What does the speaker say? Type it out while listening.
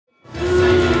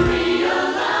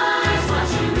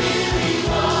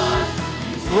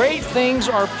things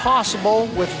are possible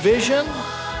with vision,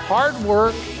 hard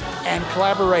work, and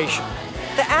collaboration.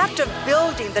 The act of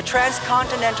building the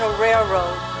Transcontinental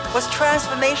Railroad was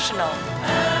transformational.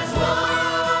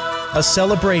 A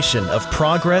celebration of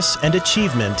progress and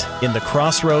achievement in the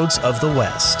crossroads of the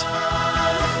West.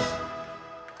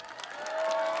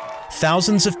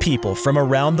 Thousands of people from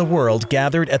around the world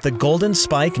gathered at the Golden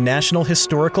Spike National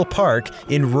Historical Park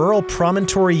in rural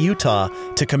Promontory, Utah,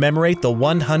 to commemorate the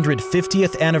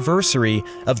 150th anniversary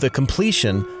of the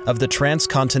completion of the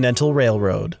Transcontinental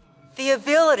Railroad. The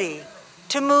ability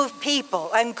to move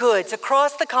people and goods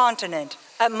across the continent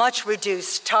at much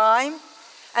reduced time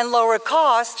and lower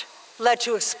cost led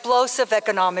to explosive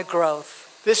economic growth.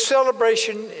 This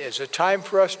celebration is a time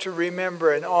for us to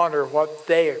remember and honor what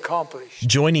they accomplished.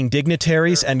 Joining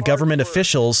dignitaries and government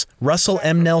officials, Russell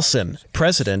M. Nelson,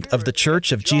 president of the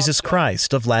Church of Jesus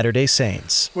Christ of Latter-day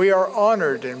Saints. We are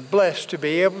honored and blessed to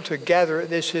be able to gather at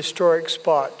this historic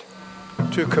spot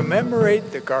to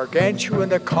commemorate the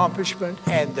gargantuan accomplishment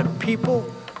and the people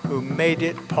who made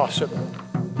it possible.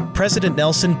 President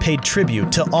Nelson paid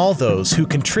tribute to all those who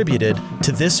contributed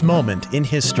to this moment in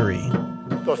history.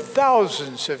 The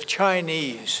thousands of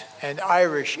Chinese and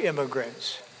Irish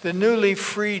immigrants, the newly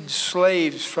freed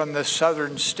slaves from the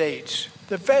southern states,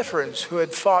 the veterans who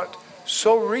had fought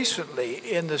so recently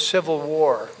in the Civil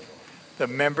War, the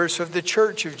members of the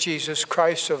Church of Jesus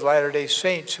Christ of Latter-day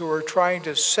Saints who were trying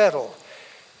to settle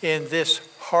in this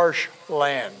harsh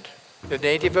land, the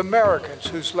Native Americans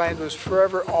whose land was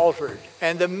forever altered,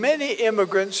 and the many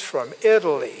immigrants from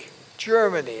Italy,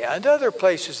 Germany, and other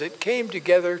places that came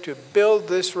together to build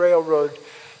this railroad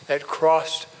that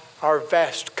crossed our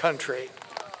vast country.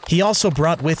 He also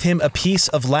brought with him a piece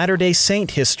of Latter-day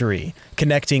Saint history,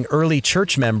 connecting early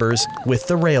church members with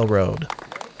the railroad.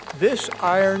 This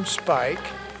iron spike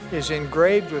is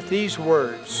engraved with these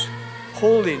words,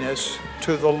 "Holiness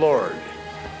to the Lord."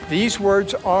 These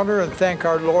words honor and thank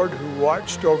our Lord who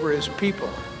watched over his people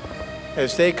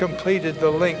as they completed the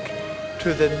link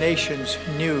to the nation's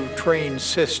new train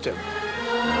system.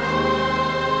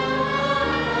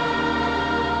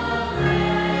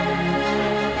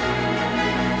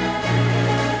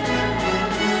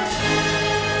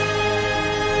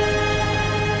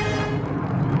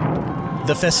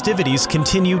 The festivities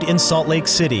continued in Salt Lake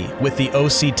City with the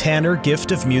O.C. Tanner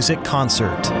Gift of Music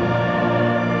concert.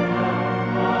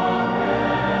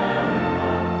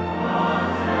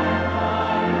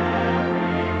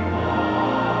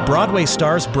 Broadway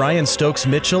stars Brian Stokes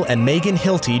Mitchell and Megan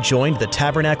Hilty joined the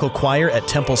Tabernacle Choir at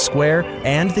Temple Square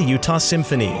and the Utah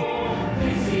Symphony,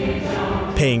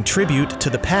 paying tribute to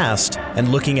the past and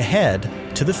looking ahead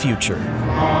to the future.